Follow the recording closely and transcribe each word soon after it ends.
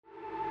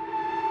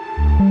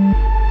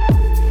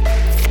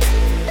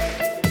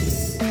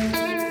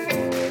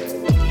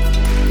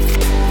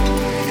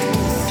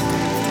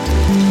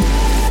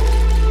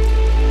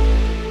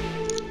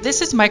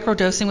This is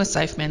Microdosing with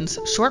Zeifmans,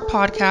 short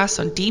podcast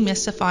on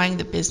demystifying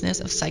the business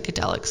of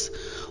psychedelics.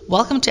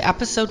 Welcome to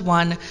episode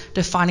 1,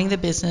 Defining the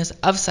Business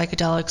of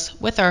Psychedelics,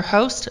 with our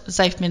host,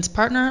 Zeifmans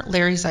partner,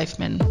 Larry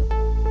Zeifman.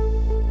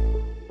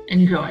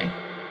 Enjoy.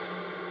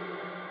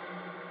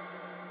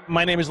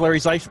 My name is Larry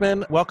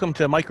Zeifman. Welcome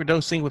to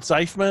Microdosing with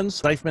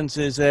Zeifmans. Zeifmans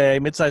is a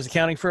mid-sized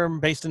accounting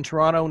firm based in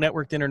Toronto,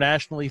 networked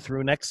internationally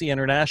through Nexi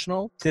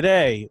International.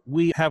 Today,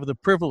 we have the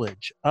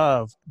privilege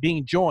of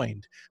being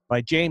joined by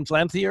James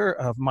Lanthier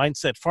of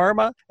Mindset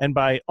Pharma and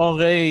by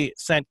Henri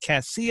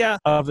Saint-Cassia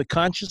of the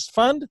Conscious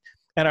Fund.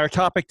 And our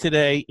topic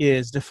today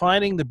is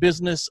defining the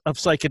business of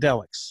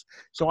psychedelics.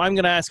 So I'm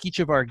going to ask each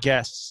of our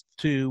guests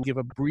to give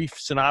a brief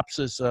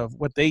synopsis of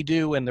what they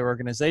do and their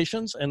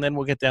organizations, and then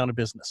we'll get down to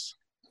business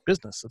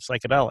of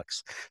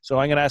psychedelics. So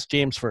I'm going to ask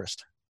James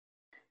first.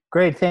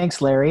 Great. Thanks,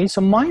 Larry. So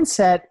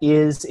Mindset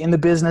is in the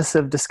business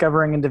of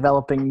discovering and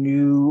developing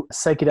new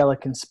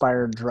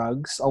psychedelic-inspired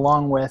drugs,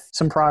 along with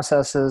some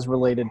processes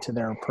related to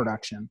their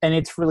production. And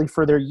it's really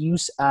for their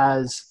use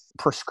as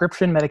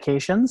prescription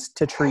medications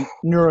to treat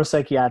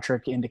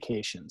neuropsychiatric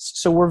indications.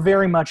 So we're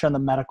very much on the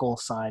medical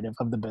side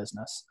of the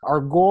business.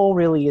 Our goal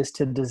really is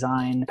to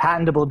design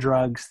patentable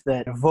drugs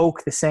that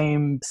evoke the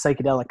same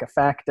psychedelic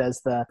effect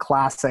as the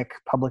classic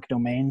public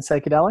domain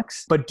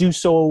psychedelics, but do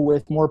so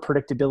with more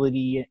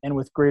predictability and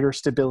with greater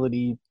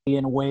stability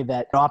in a way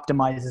that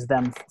optimizes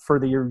them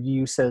for their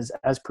use as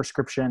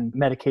prescription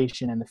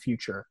medication in the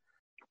future.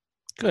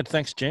 Good.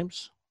 Thanks,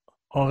 James.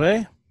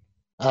 Henri?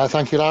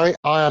 Thank you, Larry.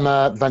 I am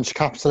a venture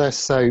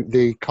capitalist, so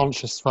the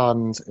Conscious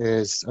Fund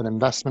is an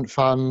investment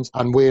fund,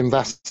 and we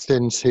invest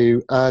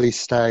into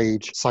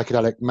early-stage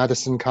psychedelic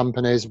medicine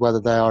companies,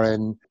 whether they are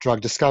in drug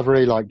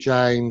discovery like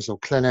James or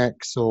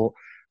clinics or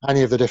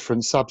any of the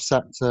different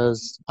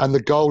subsectors. And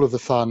the goal of the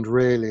fund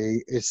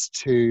really is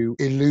to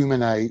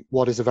illuminate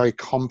what is a very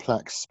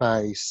complex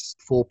space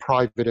for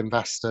private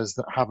investors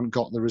that haven't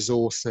got the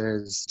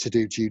resources to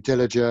do due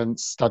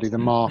diligence, study the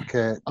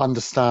market,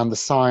 understand the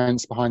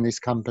science behind these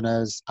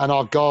companies. And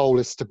our goal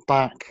is to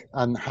back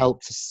and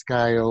help to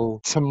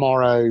scale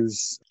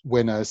tomorrow's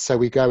winners. So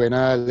we go in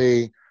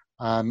early.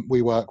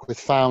 We work with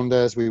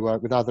founders, we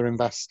work with other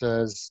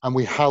investors, and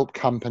we help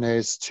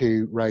companies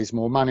to raise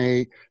more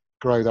money,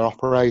 grow their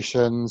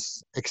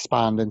operations,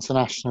 expand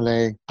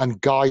internationally,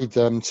 and guide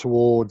them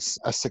towards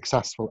a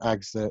successful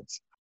exit.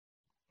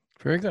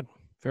 Very good.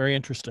 Very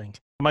interesting.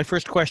 My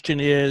first question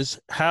is,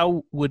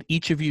 how would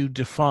each of you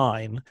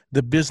define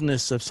the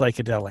business of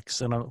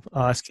psychedelics? And I'll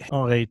ask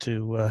Henri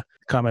to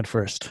comment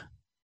first.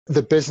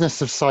 The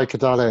business of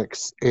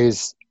psychedelics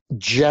is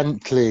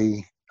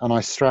gently, and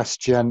I stress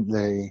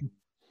gently,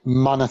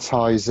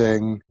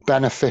 monetizing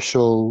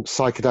beneficial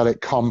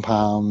psychedelic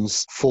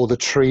compounds for the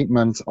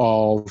treatment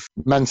of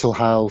mental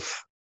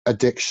health,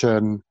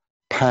 addiction,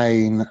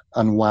 pain,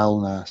 and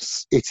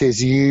wellness. It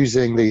is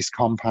using these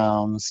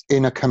compounds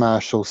in a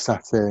commercial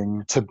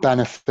setting to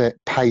benefit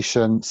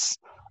patients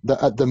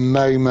that at the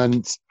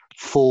moment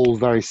fall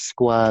very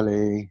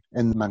squarely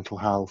in mental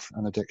health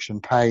and addiction.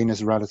 Pain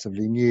is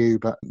relatively new,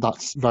 but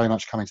that's very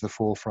much coming to the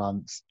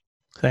forefront.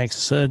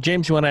 Thanks.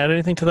 James, you want to add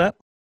anything to that?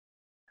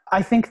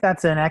 I think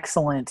that's an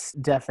excellent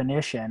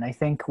definition. I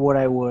think what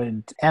I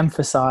would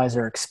emphasize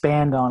or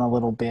expand on a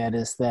little bit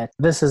is that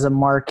this is a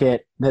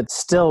market that's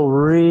still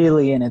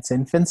really in its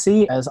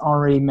infancy. As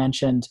Henri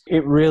mentioned,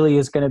 it really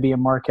is going to be a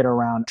market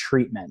around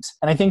treatment.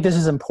 And I think this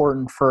is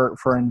important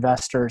for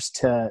investors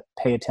to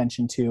pay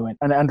attention to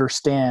and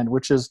understand,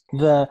 which is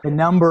the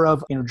number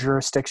of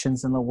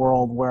jurisdictions in the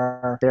world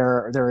where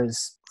there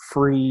is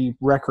free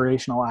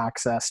recreational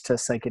access to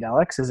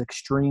psychedelics is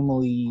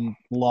extremely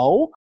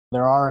low.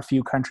 There are a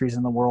few countries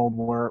in the world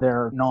where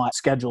they're not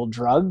scheduled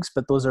drugs,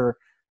 but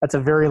that's a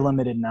very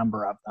limited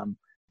number of them.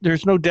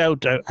 There's no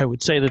doubt, I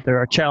would say, that there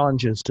are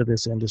challenges to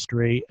this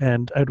industry,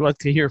 and I'd like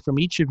to hear from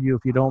each of you,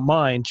 if you don't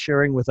mind,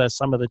 sharing with us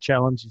some of the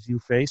challenges you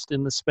faced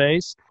in the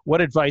space.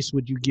 What advice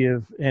would you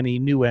give any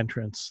new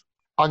entrants?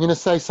 I'm going to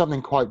say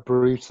something quite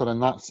brutal,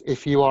 and that's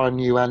if you are a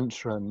new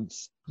entrant,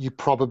 you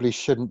probably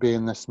shouldn't be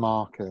in this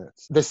market.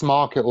 This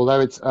market, although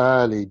it's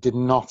early, did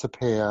not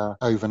appear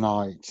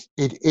overnight.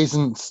 It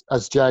isn't,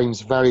 as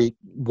James very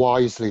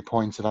wisely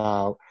pointed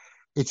out,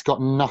 it's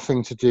got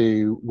nothing to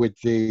do with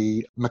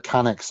the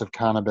mechanics of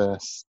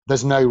cannabis.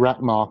 There's no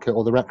rec market,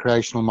 or the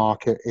recreational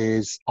market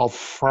is of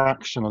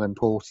fractional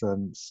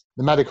importance.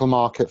 The medical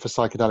market for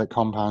psychedelic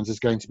compounds is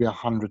going to be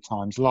 100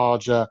 times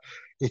larger.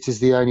 It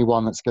is the only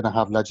one that's going to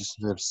have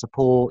legislative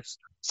support.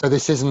 So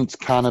this isn't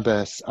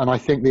cannabis. And I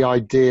think the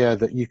idea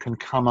that you can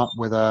come up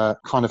with a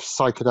kind of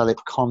psychedelic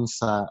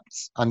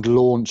concept and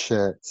launch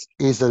it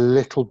is a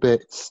little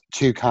bit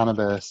too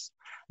cannabis.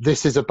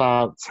 This is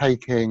about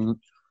taking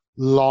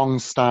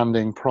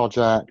long-standing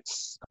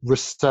projects,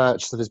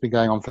 research that has been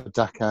going on for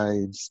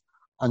decades,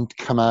 and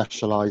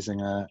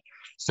commercializing it.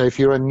 So if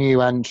you're a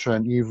new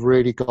entrant, you've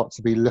really got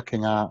to be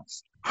looking at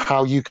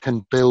how you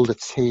can build a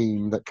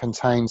team that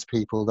contains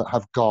people that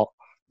have got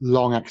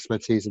long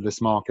expertise of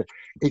this market.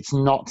 It's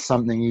not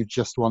something you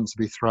just want to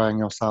be throwing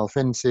yourself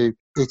into.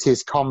 It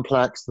is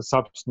complex. The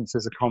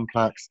substances are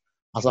complex.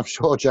 as I'm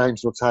sure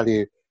James will tell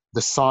you,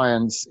 the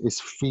science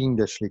is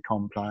fiendishly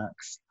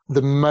complex.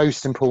 The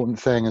most important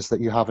thing is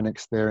that you have an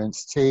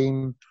experienced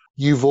team.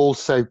 You've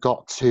also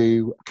got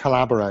to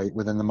collaborate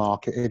within the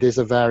market. It is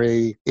a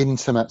very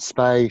intimate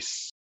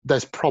space.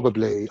 There's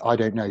probably, I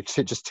don't know,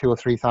 just 2,000 or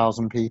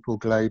 3,000 people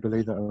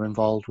globally that are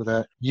involved with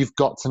it. You've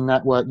got to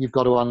network. You've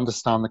got to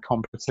understand the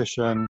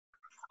competition.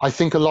 I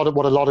think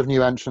what a lot of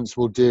new entrants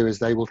will do is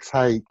they will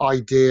take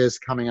ideas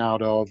coming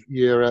out of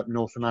Europe,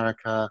 North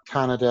America,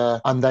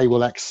 Canada, and they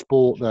will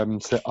export them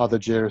to other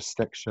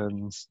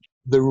jurisdictions.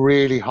 The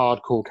really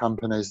hardcore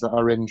companies that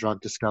are in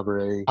drug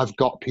discovery have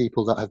got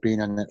people that have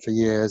been in it for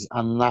years,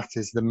 and that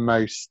is the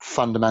most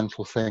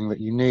fundamental thing that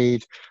you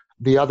need.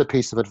 The other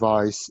piece of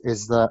advice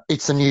is that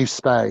it's a new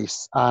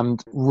space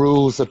and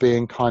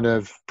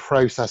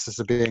processes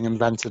are being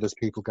invented as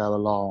people go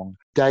along.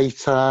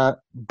 Data,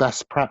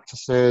 best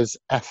practices,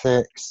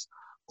 ethics,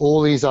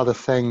 all these other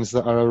things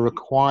that are a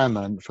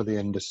requirement for the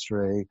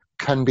industry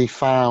can be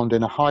found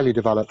in a highly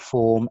developed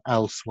form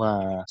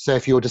elsewhere. So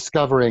if you're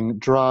discovering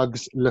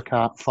drugs, look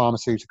at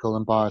pharmaceutical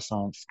and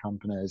bioscience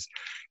companies.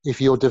 If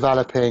you're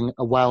developing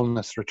a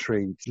wellness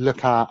retreat,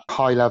 look at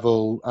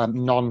high-level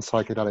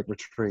non-psychedelic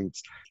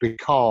retreats,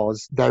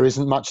 because there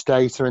isn't much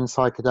data in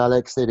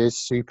psychedelics. It is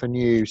super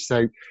new.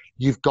 So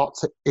you've got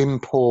to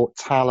import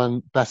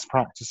talent, best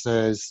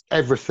practices,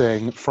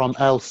 everything from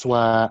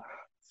elsewhere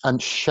and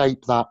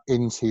shape that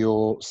into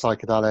your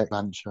psychedelic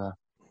venture.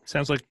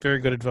 Sounds like very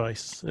good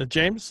advice.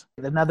 James?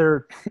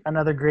 Another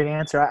great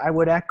answer. I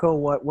would echo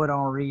what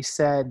Henri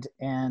said.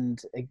 And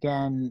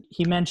again,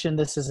 he mentioned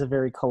this is a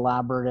very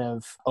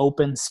collaborative,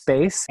 open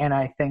space. And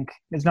I think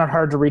it's not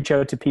hard to reach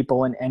out to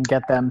people and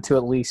get them to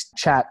at least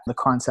chat the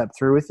concept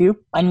through with you.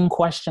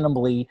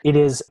 Unquestionably, it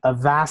is a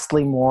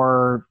vastly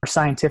more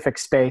scientific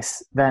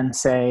space than,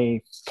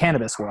 say,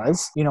 cannabis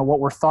was. You know,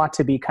 what were thought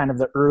to be kind of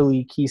the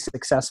early key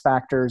success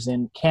factors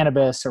in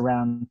cannabis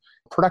around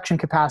production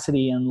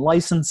capacity and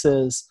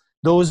licenses,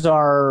 those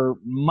are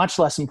much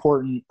less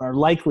important, or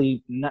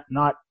likely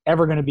not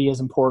ever going to be as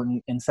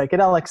important in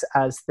psychedelics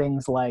as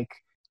things like,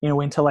 you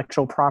know,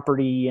 intellectual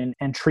property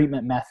and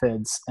treatment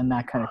methods and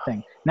that kind of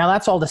thing. Now,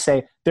 that's all to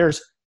say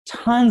there's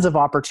tons of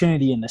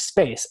opportunity in the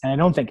space, and I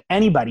don't think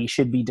anybody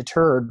should be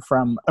deterred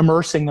from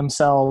immersing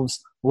themselves,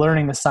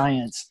 learning the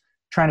science,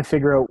 trying to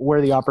figure out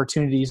where the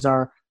opportunities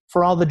are.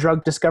 For all the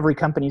drug discovery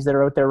companies that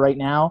are out there right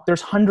now,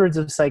 there's hundreds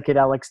of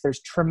psychedelics. There's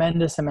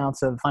tremendous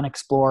amounts of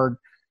unexplored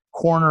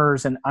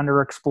corners and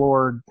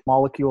underexplored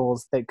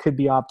molecules that could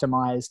be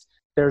optimized.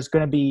 There's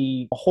going to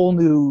be a whole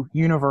new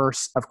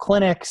universe of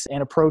clinics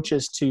and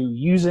approaches to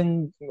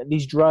using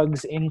these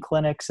drugs in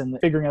clinics and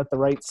figuring out the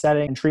right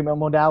setting and treatment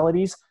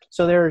modalities.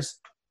 So there's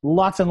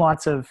lots and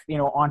lots of, you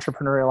know,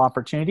 entrepreneurial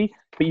opportunity,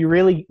 but you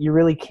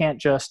really can't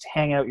just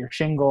hang out your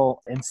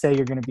shingle and say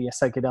you're going to be a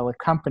psychedelic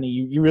company.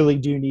 You really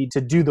do need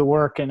to do the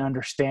work and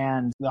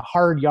understand the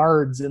hard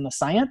yards in the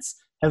science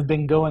have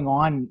been going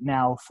on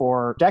now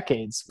for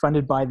decades,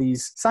 funded by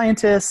these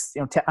scientists,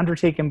 you know,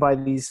 undertaken by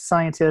these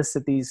scientists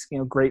at these, you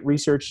know, great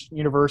research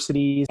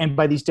universities and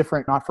by these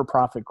different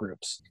not-for-profit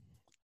groups.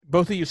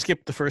 Both of you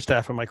skipped the first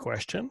half of my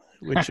question,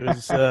 which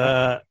was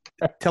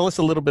tell us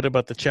a little bit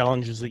about the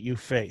challenges that you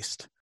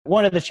faced.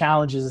 One of the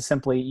challenges is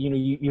simply, you know,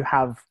 you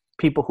have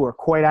people who are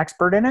quite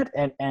expert in it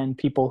and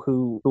people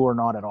who are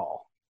not at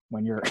all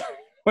when you're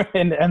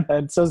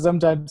and so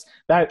sometimes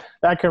that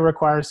can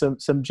require some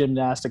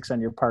gymnastics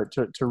on your part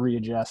to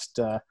readjust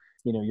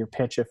you know, your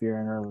pitch if you're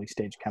an early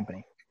stage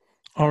company.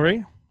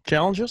 Henri,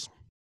 challenges?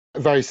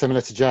 Very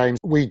similar to James.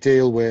 We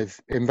deal with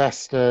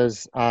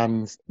investors,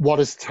 and what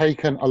has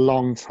taken a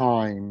long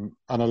time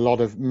and a lot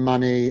of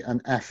money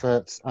and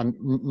effort and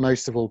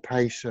most of all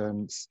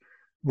patience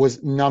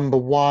was, number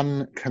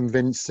one,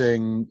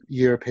 convincing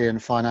European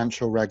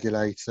financial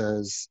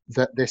regulators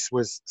that this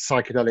was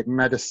psychedelic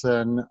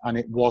medicine and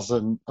it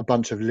wasn't a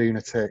bunch of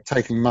lunatics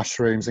taking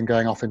mushrooms and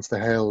going off into the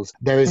hills.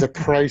 There is a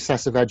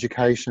process of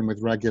education with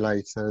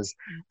regulators,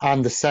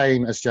 and the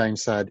same, as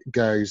James said,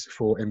 goes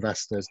for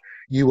investors.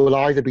 You will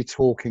either be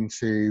talking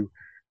to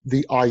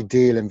the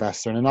ideal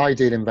investor, and an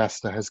ideal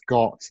investor has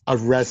got a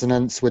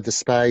resonance with the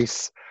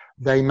space.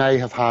 They may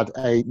have had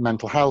a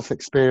mental health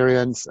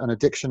experience, an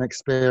addiction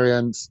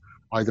experience,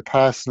 either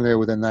personally or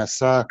within their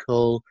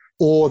circle,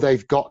 or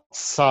they've got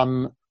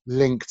some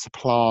link to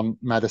plant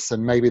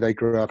medicine. Maybe they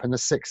grew up in the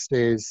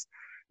 60s.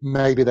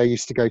 Maybe they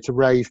used to go to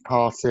rave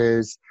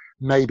parties.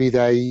 Maybe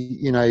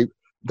they're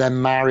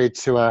married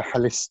to a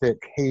holistic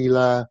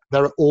healer.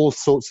 There are all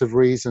sorts of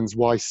reasons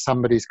why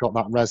somebody's got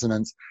that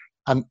resonance.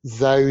 And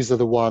those are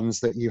the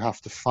ones that you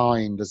have to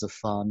find as a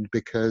fund,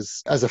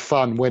 because as a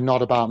fund, we're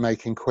not about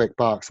making quick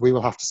bucks. We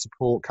will have to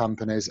support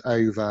companies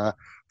over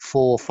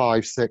 4,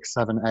 5, 6,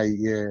 7, 8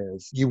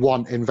 years. You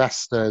want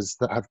investors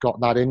that have got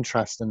that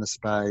interest in the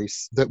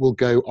space that will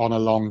go on a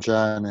long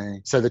journey.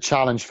 So the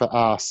challenge for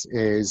us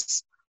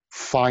is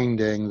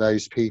finding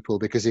those people,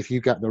 because if you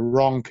get the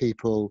wrong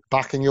people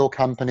backing your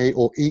company,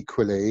 or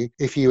equally,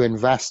 if you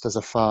invest as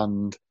a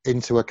fund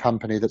into a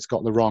company that's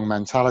got the wrong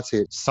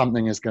mentality,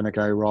 something is going to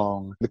go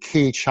wrong. The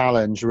key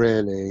challenge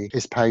really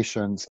is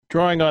patience.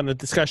 Drawing on the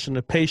discussion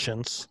of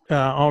patience,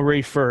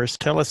 Henri,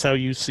 first, tell us how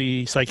you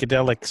see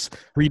psychedelics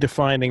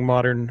redefining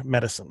modern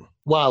medicine.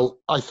 Well,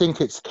 I think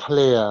it's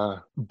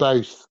clear,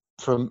 both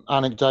from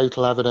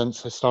anecdotal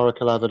evidence,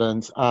 historical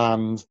evidence,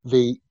 and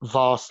the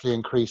vastly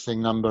increasing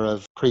number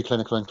of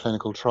preclinical and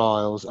clinical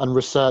trials and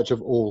research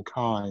of all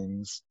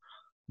kinds,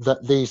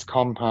 that these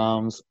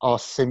compounds are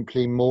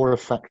simply more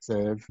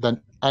effective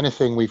than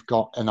anything we've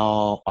got in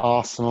our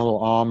arsenal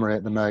or armory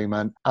at the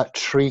moment at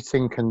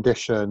treating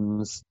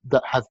conditions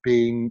that have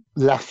been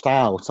left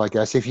out, I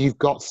guess. If you've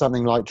got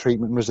something like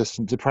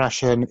treatment-resistant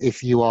depression,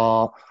 if you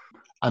are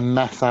a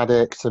meth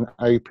addict, an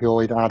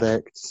opioid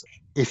addict,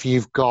 if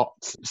you've got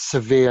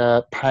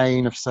severe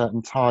pain of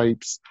certain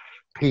types,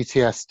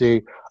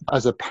 PTSD,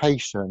 as a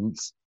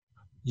patient,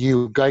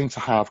 you're going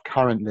to have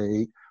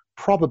currently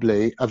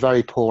probably a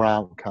very poor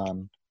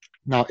outcome.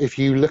 Now, if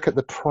you look at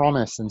the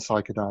promise in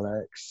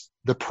psychedelics,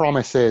 the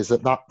promise is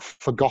that that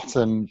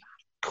forgotten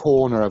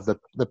corner of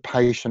the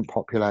patient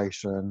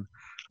population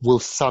will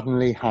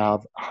suddenly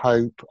have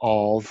hope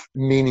of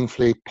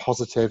meaningfully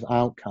positive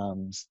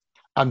outcomes.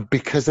 And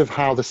because of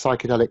how the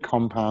psychedelic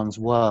compounds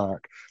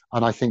work,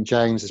 and I think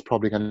James is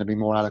probably going to be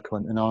more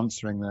eloquent in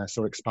answering this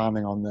or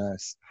expanding on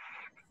this,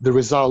 the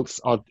results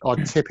are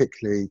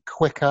typically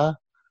quicker,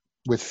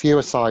 with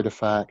fewer side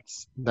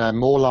effects, they're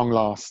more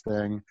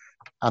long-lasting,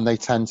 and they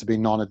tend to be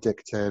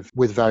non-addictive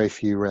with very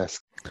few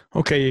risks.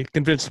 Okay, you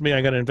convinced me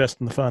I got to invest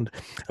in the fund.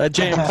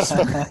 James,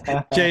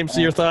 James,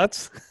 your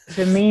thoughts?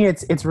 To me,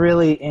 it's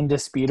really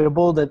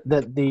indisputable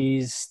that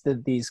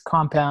these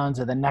compounds,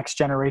 or the next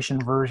generation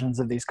versions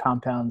of these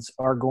compounds,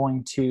 are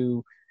going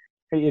to.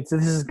 This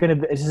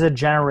is a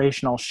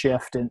generational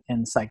shift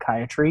in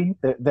psychiatry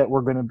that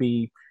we're going to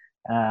be,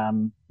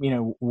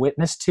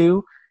 witness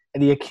to.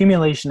 The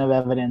accumulation of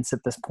evidence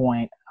at this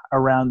point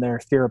around their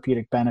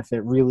therapeutic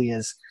benefit really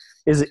is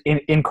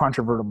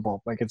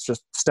incontrovertible. Like, it's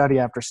just study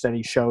after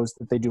study shows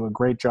that they do a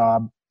great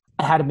job.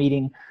 I had a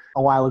meeting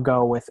a while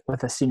ago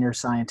with a senior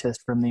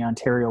scientist from the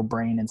Ontario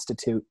Brain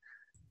Institute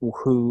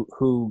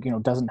who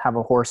doesn't have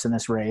a horse in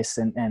this race,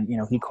 and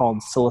he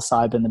called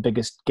psilocybin the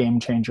biggest game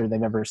changer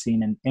they've ever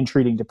seen in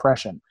treating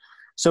depression.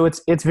 So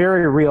it's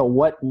very real.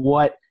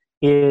 What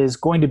is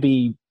going to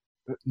be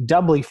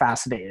doubly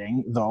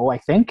fascinating, though, I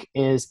think,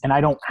 is, and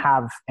I don't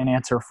have an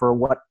answer for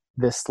what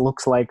this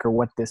looks like or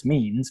what this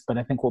means, but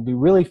I think will be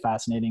really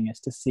fascinating is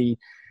to see,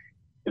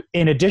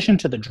 in addition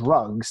to the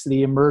drugs,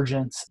 the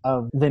emergence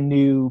of the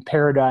new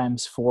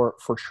paradigms for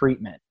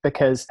treatment.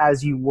 Because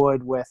as you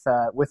would with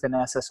an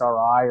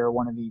SSRI or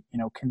one of the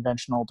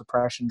conventional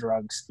depression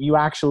drugs, you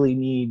actually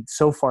need,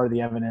 so far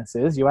the evidence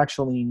is, you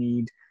actually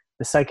need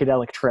the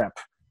psychedelic trip.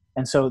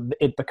 And so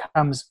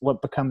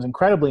what becomes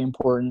incredibly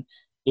important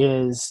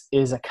is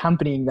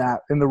accompanying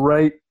that in the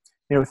right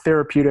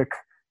therapeutic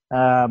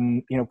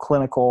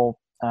clinical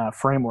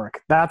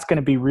framework. That's going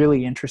to be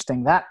really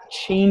interesting. That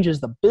changes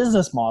the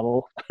business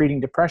model of treating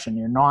depression.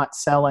 You're not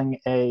selling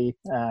a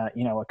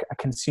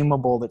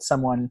consumable that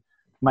someone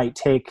might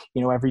take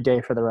every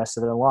day for the rest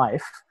of their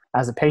life.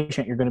 As a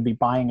patient, you're going to be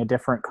buying a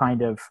different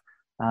kind of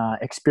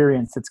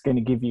experience that's going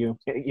to give you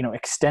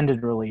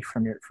extended relief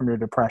from your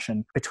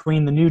depression.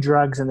 Between the new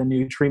drugs and the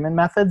new treatment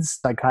methods,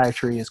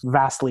 psychiatry is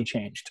vastly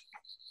changed.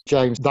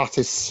 James, that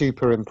is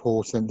super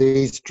important.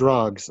 These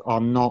drugs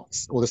are not,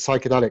 or the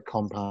psychedelic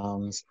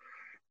compounds,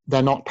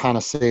 they're not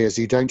panaceas.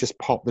 You don't just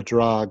pop the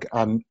drug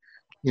and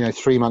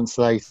 3 months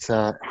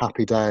later,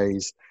 happy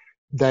days.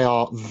 They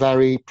are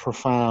very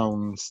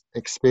profound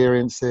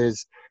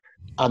experiences.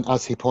 And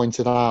as he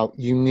pointed out,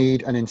 you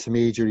need an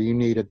intermediary. You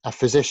need a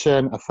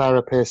physician, a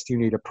therapist, you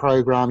need a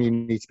program, you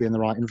need to be in the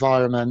right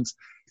environment.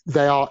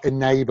 They are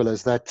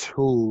enablers, they're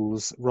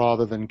tools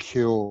rather than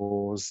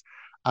cures.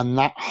 And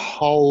that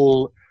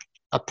whole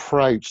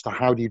approach to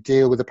how do you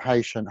deal with a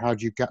patient, how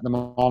do you get them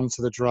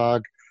onto the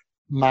drug,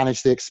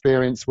 manage the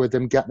experience with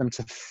them, get them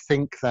to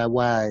think their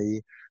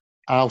way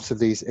out of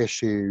these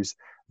issues,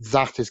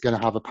 that is going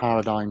to have a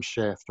paradigm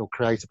shift or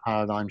create a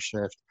paradigm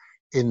shift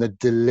in the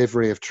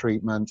delivery of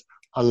treatment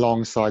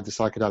alongside the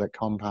psychedelic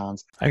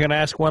compounds. I'm going to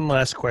ask one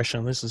last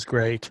question. This is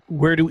great.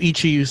 Where do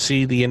each of you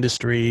see the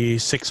industry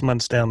 6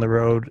 months down the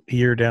road, a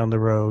year down the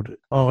road?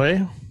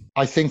 Henri?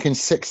 I think in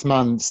 6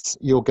 months,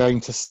 you're going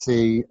to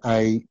see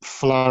a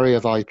flurry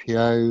of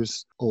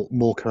IPOs, or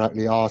more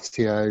correctly,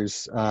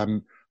 RTOs.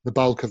 The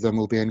bulk of them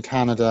will be in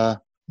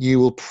Canada. You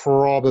will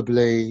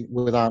probably,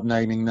 without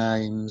naming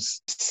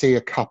names, see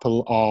a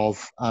couple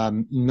of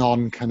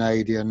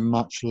non-Canadian,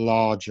 much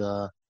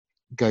larger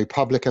go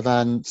public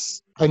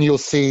events. And you'll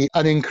see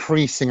an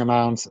increasing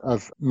amount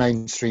of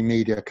mainstream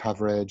media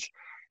coverage.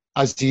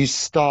 As you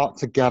start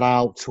to get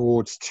out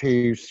towards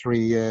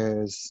 2-3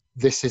 years,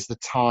 this is the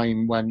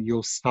time when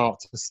you'll start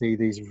to see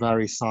these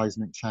very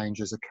seismic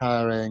changes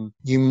occurring.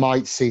 You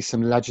might see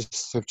some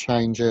legislative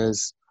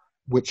changes.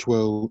 which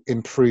will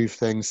improve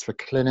things for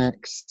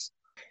clinics.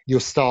 You'll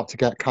start to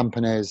get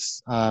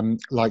companies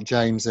like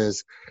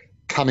James's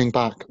coming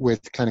back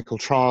with clinical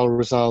trial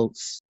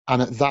results.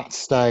 And at that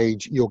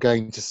stage, you're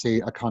going to see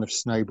a kind of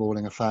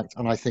snowballing effect.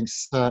 And I think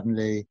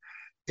certainly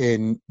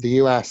in the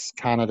US,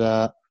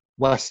 Canada,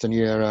 Western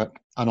Europe,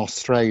 and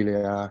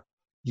Australia,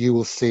 you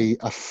will see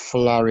a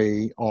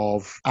flurry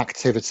of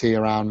activity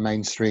around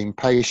mainstream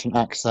patient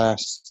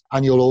access.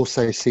 And you'll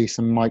also see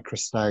some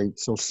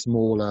microstates or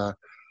smaller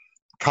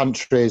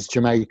countries.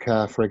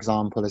 Jamaica, for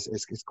example,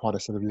 is quite a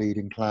sort of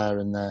leading player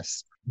in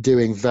this,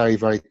 doing very,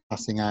 very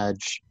cutting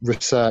edge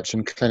research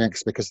and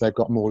clinics because they've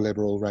got more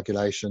liberal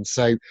regulations.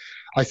 So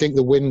I think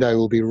the window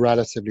will be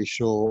relatively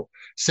short.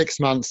 6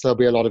 months, there'll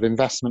be a lot of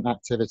investment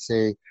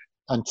activity,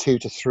 and 2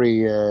 to 3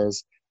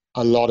 years,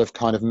 a lot of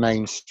kind of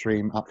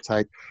mainstream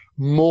uptake.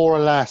 More or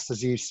less,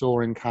 as you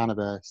saw in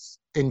cannabis,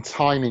 in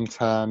timing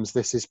terms,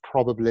 this is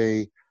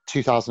probably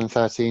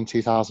 2013,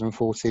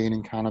 2014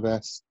 in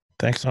cannabis.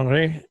 Thanks,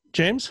 Henri.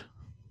 James?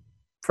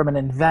 From an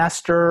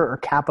investor or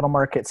capital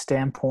market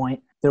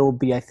standpoint, there will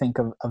be, I think,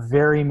 a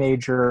very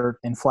major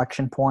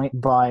inflection point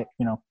by,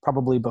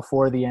 probably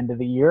before the end of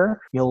the year.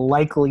 You'll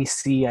likely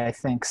see, I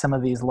think, some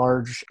of these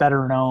large,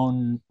 better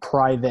known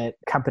private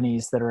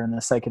companies that are in the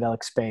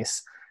psychedelic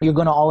space. You're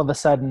going to all of a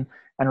sudden,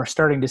 and we're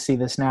starting to see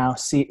this now,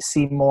 see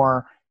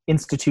more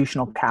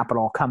institutional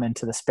capital come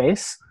into the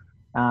space.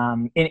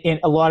 In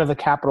a lot of the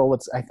capital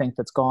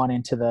that's gone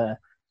into the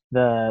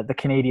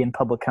Canadian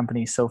public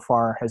companies so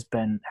far has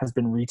been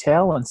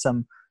retail and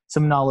some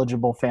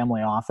knowledgeable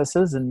family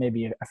offices and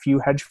maybe a few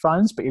hedge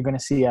funds, but you're going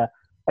to see a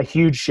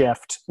huge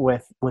shift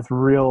with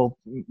real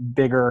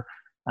bigger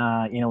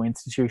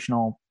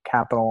institutional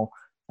capital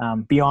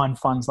beyond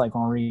funds like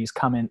Henri's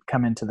come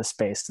into the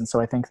space. And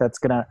so I think that's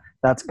gonna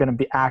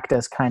act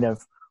as kind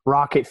of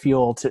rocket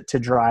fuel to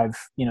drive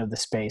the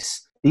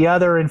space. The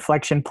other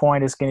inflection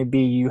point is going to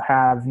be you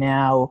have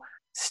now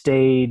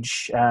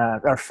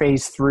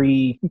phase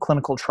 3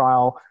 clinical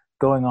trial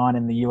going on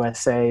in the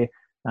USA,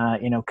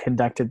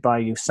 conducted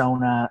by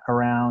USONA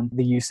around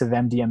the use of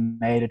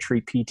MDMA to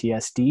treat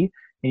PTSD.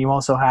 And you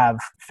also have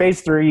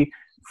phase 3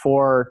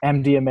 for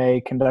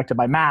MDMA conducted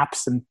by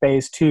MAPS and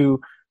phase 2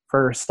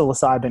 for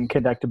psilocybin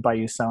conducted by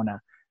USONA.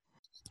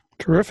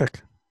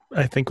 Terrific.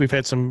 I think we've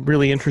had some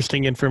really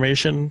interesting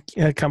information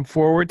come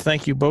forward.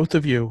 Thank you, both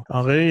of you,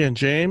 Henri and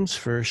James,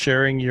 for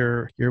sharing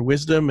your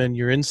wisdom and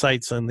your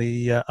insights on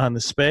the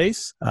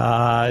space.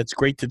 It's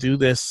great to do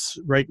this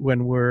right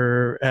when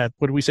we're at,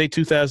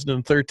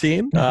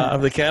 2013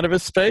 of the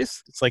cannabis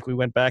space. It's like we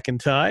went back in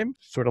time,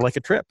 sort of like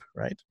a trip,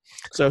 right?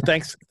 So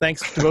thanks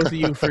to both of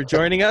you for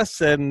joining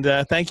us, and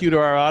thank you to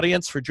our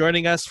audience for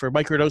joining us for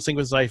Microdosing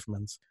with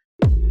Zeifmans.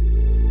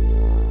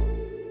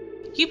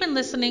 You've been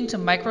listening to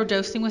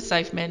Microdosing with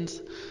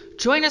Zeifmans.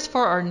 Join us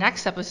for our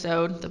next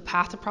episode, The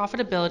Path to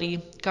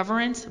Profitability,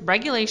 Governance,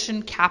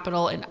 Regulation,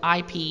 Capital, and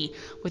IP,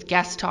 with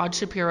guest Todd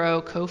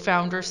Shapiro,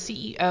 co-founder,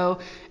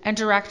 CEO, and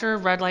director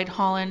of Red Light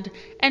Holland,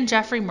 and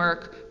Jeffrey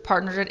Merck,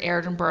 partnered at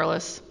Aird &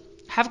 Burles.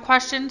 Have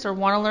questions or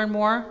want to learn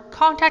more?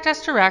 Contact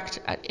us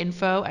direct at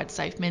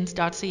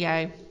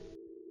info@zeifmans.ca.